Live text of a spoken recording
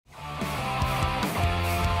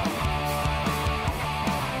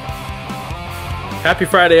Happy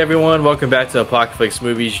Friday, everyone. Welcome back to Apocalypse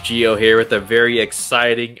Movies. Gio here with a very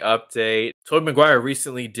exciting update. Tobey Maguire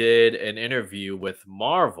recently did an interview with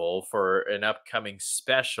Marvel for an upcoming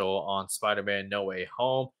special on Spider-Man No Way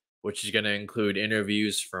Home, which is going to include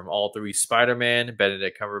interviews from all three Spider-Man,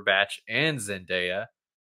 Benedict Cumberbatch, and Zendaya.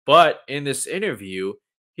 But in this interview,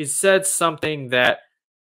 he said something that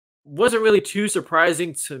wasn't really too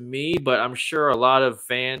surprising to me, but I'm sure a lot of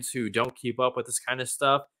fans who don't keep up with this kind of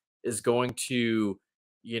stuff is going to,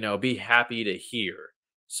 be happy to hear.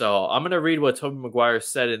 So I'm going to read what Tobey Maguire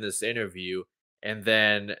said in this interview and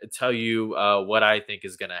then tell you what I think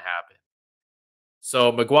is going to happen.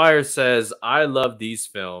 So Maguire says, I love these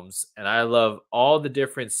films and I love all the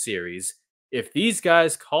different series. If these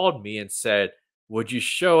guys called me and said, would you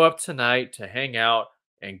show up tonight to hang out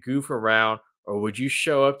and goof around? Or would you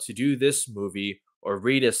show up to do this movie or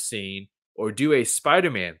read a scene or do a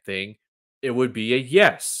Spider-Man thing? It would be a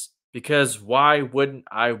yes, because why wouldn't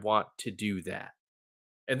I want to do that?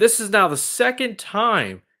 And this is now the second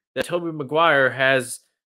time that Tobey Maguire has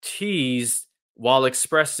teased while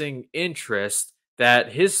expressing interest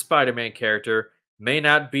that his Spider-Man character may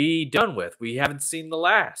not be done with. We haven't seen the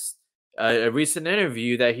last. A recent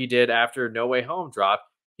interview that he did after No Way Home dropped,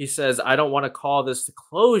 he says, I don't want to call this the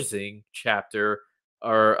closing chapter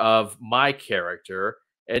of my character.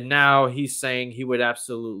 And now he's saying he would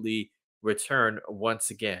absolutely return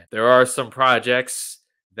once again. There are some projects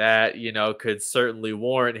that, could certainly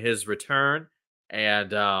warrant his return.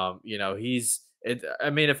 And,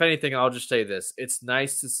 if anything, I'll just say this. It's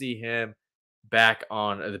nice to see him back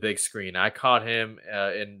on the big screen. I caught him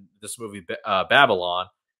in this movie, Babylon,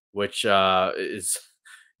 which is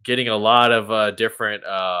getting a lot of different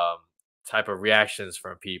type of reactions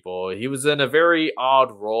from people. He was in a very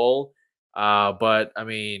odd role, but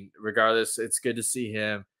regardless, it's good to see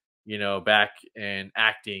him, back and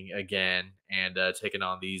acting again and taking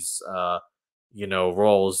on these,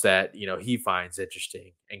 roles that he finds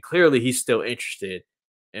interesting. And clearly, he's still interested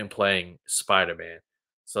in playing Spider-Man.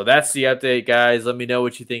 So that's the update, guys. Let me know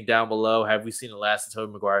what you think down below. Have we seen the last of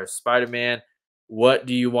Tobey Maguire's Spider-Man? What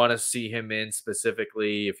do you want to see him in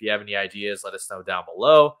specifically? If you have any ideas, let us know down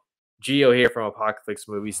below. Gio here from Apocalypse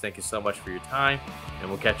Movies. Thank you so much for your time, and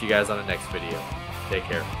we'll catch you guys on the next video. Take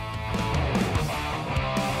care.